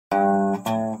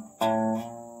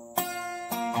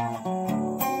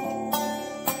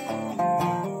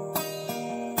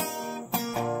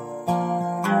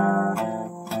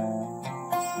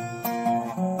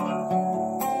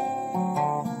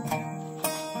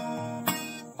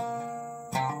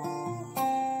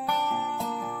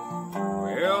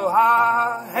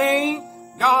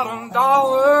got a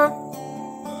dollar,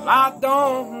 but I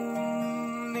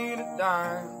don't need a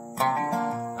dime.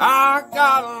 I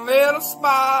got a little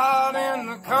spot in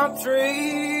the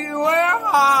country where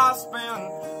I spend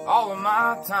all of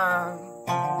my time.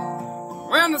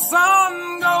 When the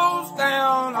sun goes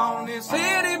down on this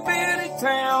itty-bitty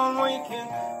town, we can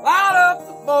light up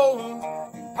the bowl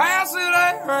and pass it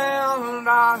around.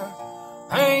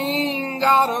 I ain't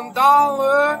got a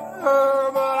dollar,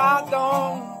 but I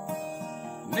don't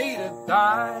need a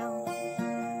dime.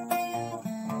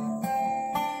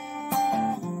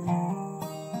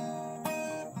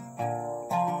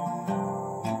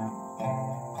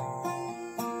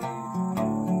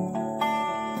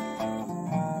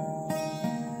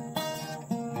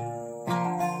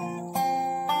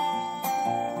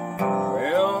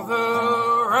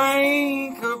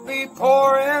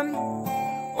 Pouring,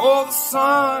 or the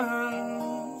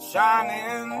sun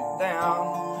shining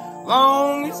down.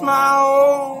 Long as my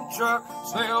old truck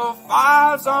still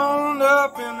fires on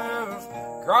up and there's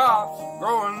crops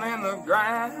growing in the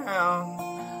ground.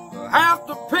 We'll have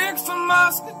to pick some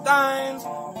muscadines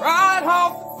right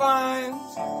off the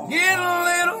vines, get a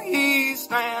little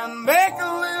yeast and make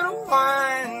a little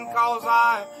wine. 'Cause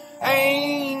I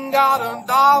ain't got a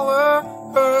dollar,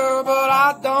 but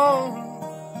I don't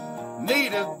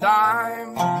need a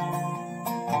dime.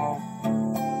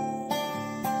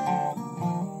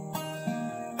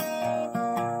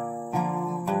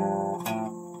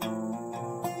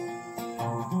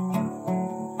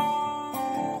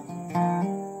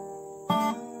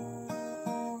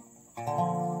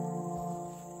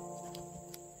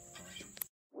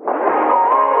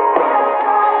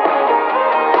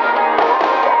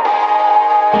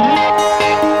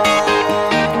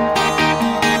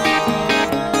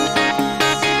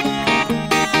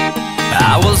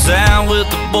 Out with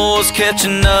the boys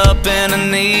catching up in a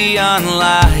neon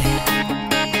light.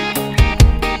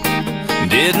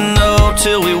 Didn't know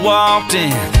till we walked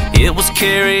in, it was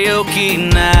karaoke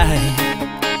night.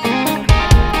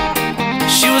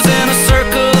 She was in a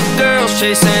circle of girls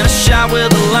chasing a shot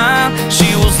with a line.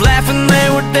 She was laughing, they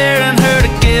were daring her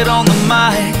to get on the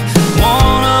mic.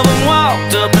 One of them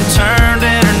walked up and turned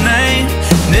in her name.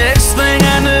 Next thing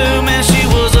I knew, man, she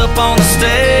was up on the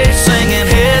stage singing,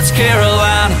 "Heads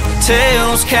Carolina,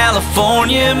 tails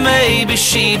California." Maybe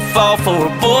she'd fall for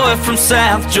a boy from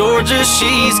South Georgia.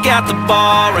 She's got the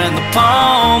bar in the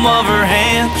palm of her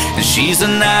hand, and she's a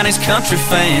 90s country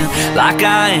fan like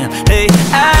I am. Hey,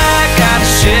 I got a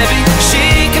Chevy, she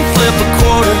can flip a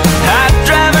quarter. I'd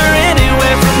drive her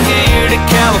anywhere from here to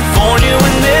California.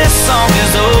 When this song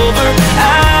is over,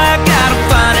 I gotta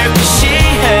find her 'cause she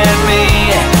had me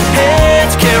at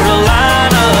Heads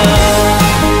Carolina.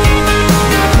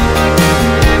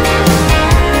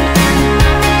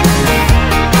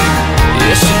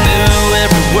 Yeah, she knew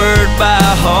every word by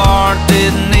heart,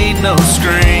 didn't need no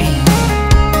screen.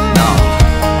 No,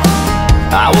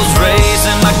 I was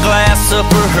raising my glass up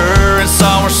for her and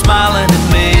saw her smiling at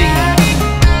me.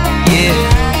 Yeah,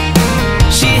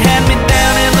 she had me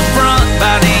down in the front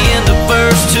by the end of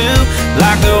verse 2,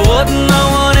 like there wasn't no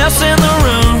one else in the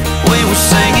room. We were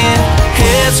singing,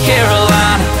 "Heads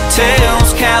Carolina,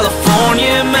 tails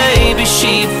California." Maybe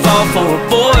she'd fall for a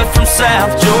boy from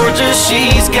South Georgia.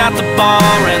 She's got the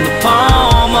bar in the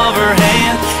palm of her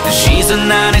hand, and she's a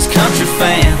 90s country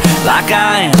fan like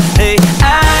I am. Hey,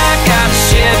 I got a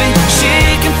Chevy, she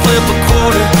can flip a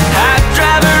quarter. I'd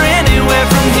drive her anywhere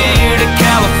from here to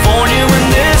California. When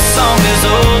this song is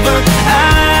over,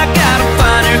 I gotta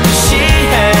find her 'cause she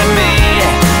had me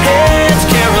at Heads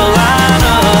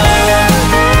Carolina.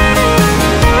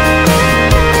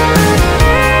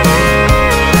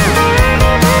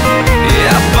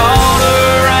 Yeah, I bought her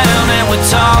around and we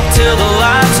talked till the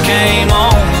lights came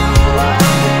on.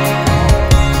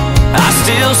 I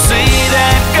still see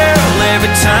that girl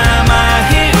every time I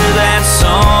hear that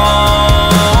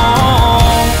song.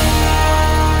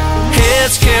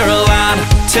 Heads Carolina,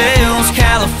 tails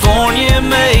California.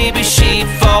 Maybe she'd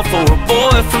fall for a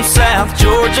boy from South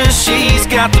Georgia. She's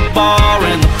got the bar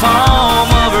in the palm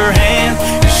of her hand,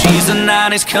 and she's a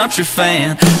 90s country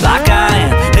fan like I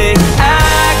am. Hey, I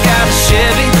got a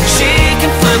Chevy, she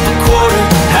can flip a quarter.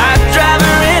 I'd drive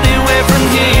her anywhere from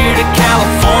here to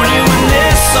California. When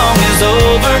this song is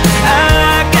over,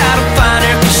 I gotta find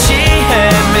her 'cause she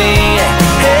had me at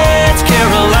Heads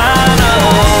Carolina.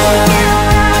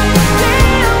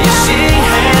 Yeah, she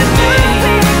had me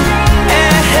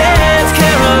at Heads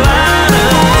Carolina.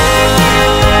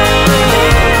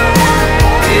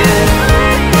 Yeah.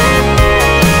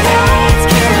 Heads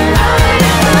Carolina.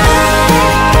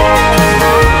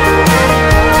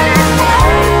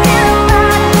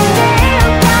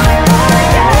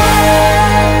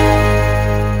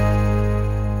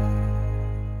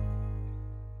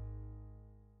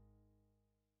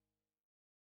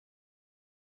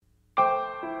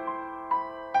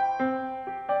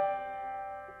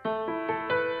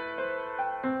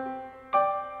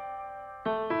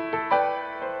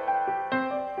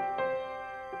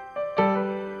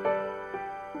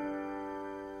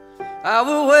 I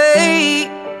will wait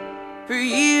for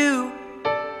you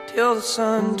till the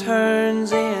sun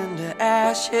turns into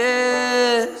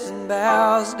ashes and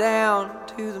bows down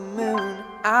to the moon.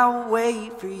 I will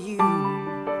wait for you.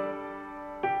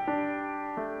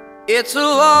 It's a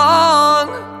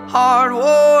long, hard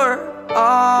war,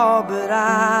 oh, but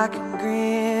I can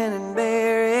grin and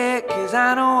bear it, 'cause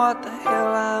I know what the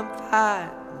hell I'm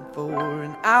fighting for,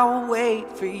 and I will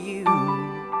wait for you.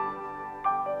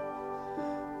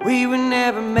 We were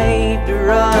never made to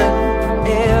run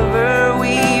forever,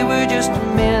 we were just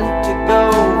meant to go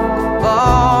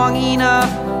long enough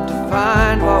to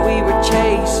find what we were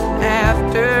chasing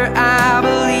after. I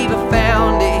believe I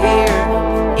found it here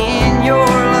in your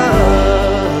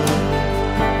love.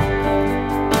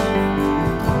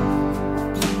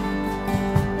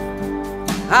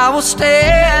 I will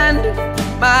stand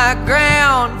my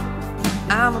ground.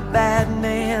 I'm a bad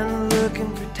man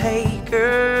looking for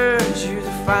takers. You're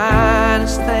the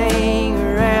finest thing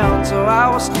around, so I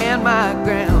will stand my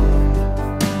ground.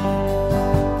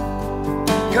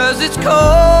 'Cause it's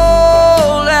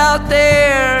cold out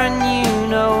there, and you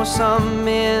know some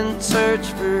men search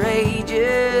for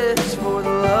ages for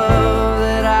the love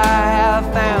that I have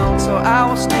found, so I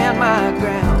will stand my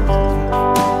ground.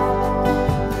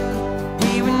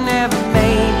 We were never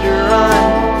made to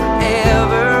run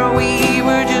forever, we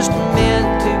were just meant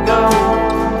to go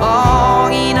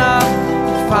long enough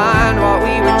to find what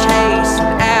we were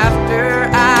chasing after.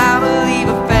 I believe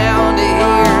I found it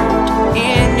here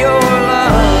in your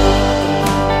love.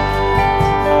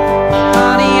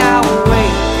 Honey, I will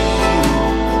wait for you.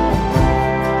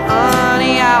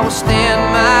 Honey, I will stand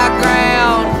my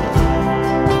ground.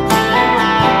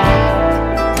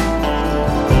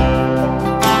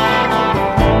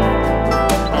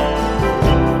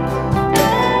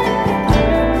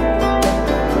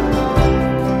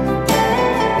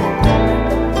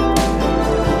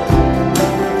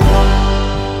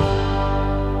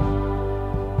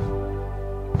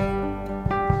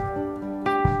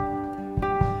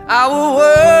 I will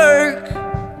work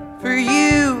for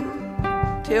you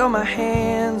till my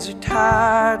hands are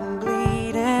tired and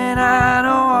bleeding. I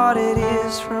know what it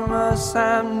is from us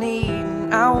I'm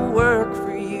needing. I will work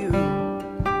for you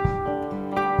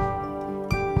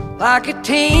like a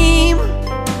team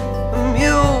of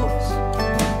mules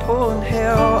pulling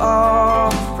hell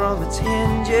off from its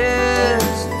hinges.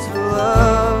 It's a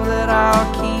love that I'll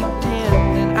keep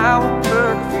tending. I will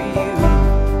work for you.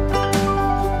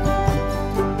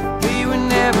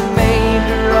 Never made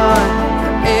to run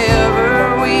forever,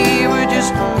 we were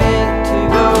just meant to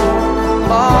go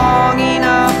long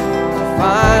enough to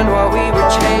find what we were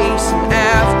chasing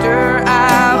after. I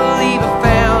believe I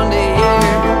found it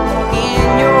here in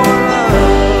your love.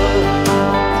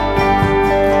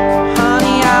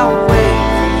 Honey, I will wait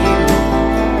for you.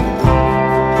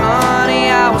 Honey,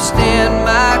 I will stand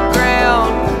my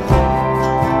ground.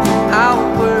 I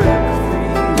will work for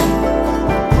you.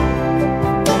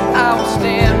 I will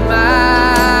stand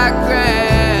my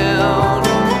ground.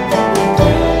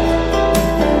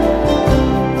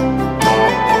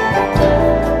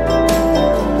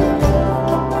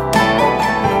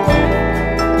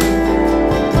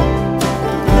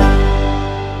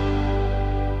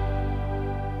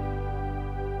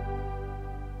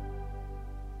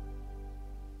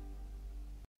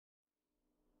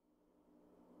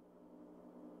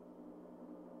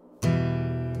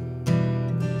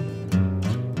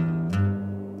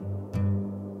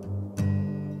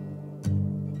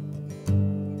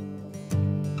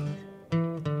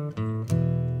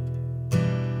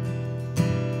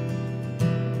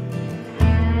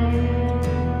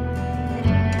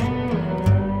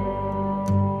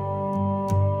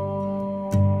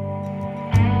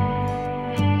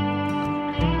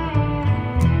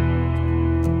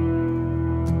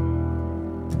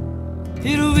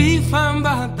 It'll be fine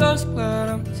by dusk, but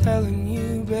I'm telling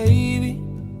you, baby,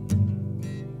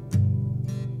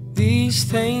 these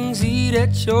things eat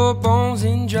at your bones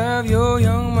and drive your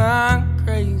young mind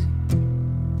crazy.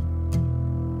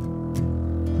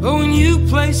 But when you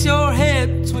place your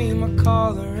head between my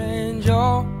collar and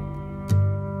jaw,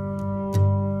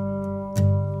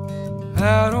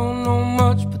 I don't know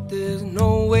much, but there's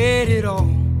no weight at all.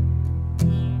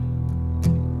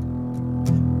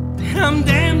 And I'm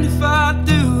damned if I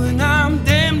do, and I'm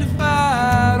damned if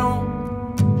I don't.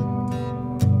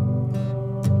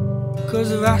 'Cause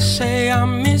if I say I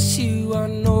miss you, I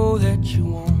know that you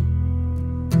won't.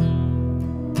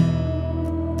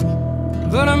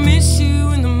 But I miss you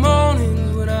in the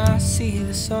mornings when I see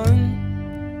the sun.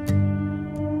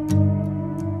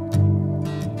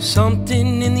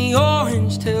 Something in the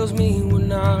orange tells me we're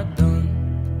not done.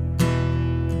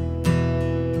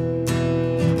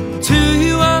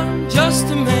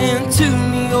 to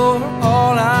me, you're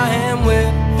all I am. Where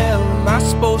the hell am I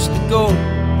supposed to go?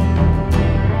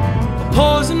 I'm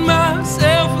poisoning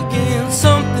myself again.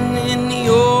 Something in the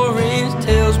orange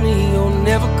tells me you're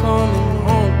never coming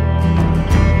home.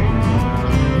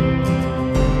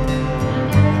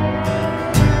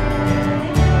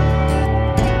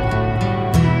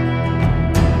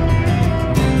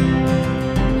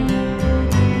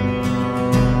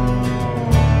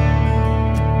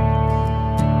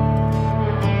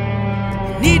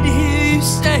 Need to hear you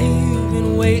say you've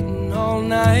been waiting all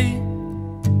night.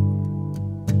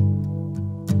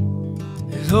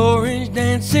 There's orange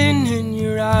dancing in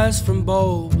your eyes from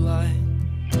bulb light.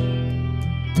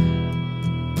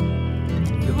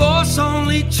 Your voice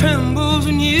only trembles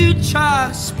when you try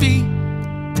to speak.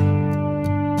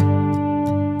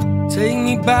 Take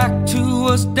me back to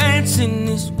us dancing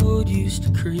this wood used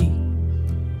to creep.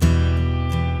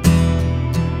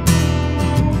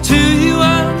 To you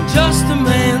I'm just a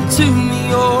man, to me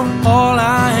you're all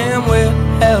I am. Where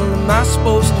the hell am I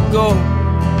supposed to go?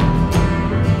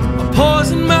 I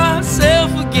poison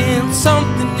myself again.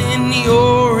 Something in the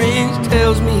orange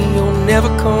tells me you're never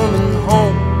coming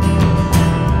home.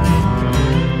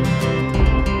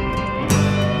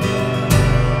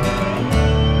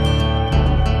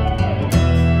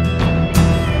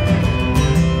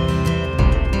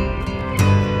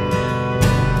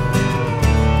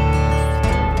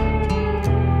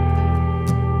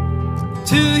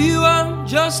 To you I'm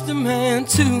just a man,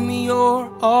 to me you're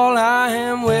all I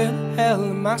am. Where the hell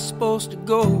am I supposed to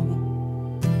go?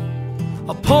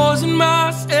 I poison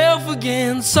myself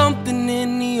again. Something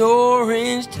in the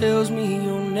orange tells me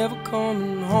you're never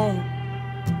coming home.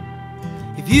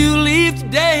 If you leave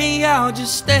today, I'll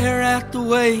just stare at the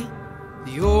way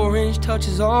the orange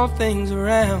touches all things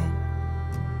around.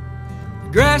 The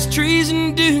grass, trees,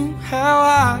 and dew, how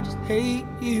I just hate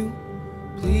you.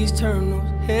 Please turn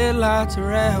those headlights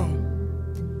around.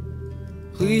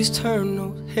 Please turn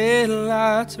those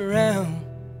headlights around.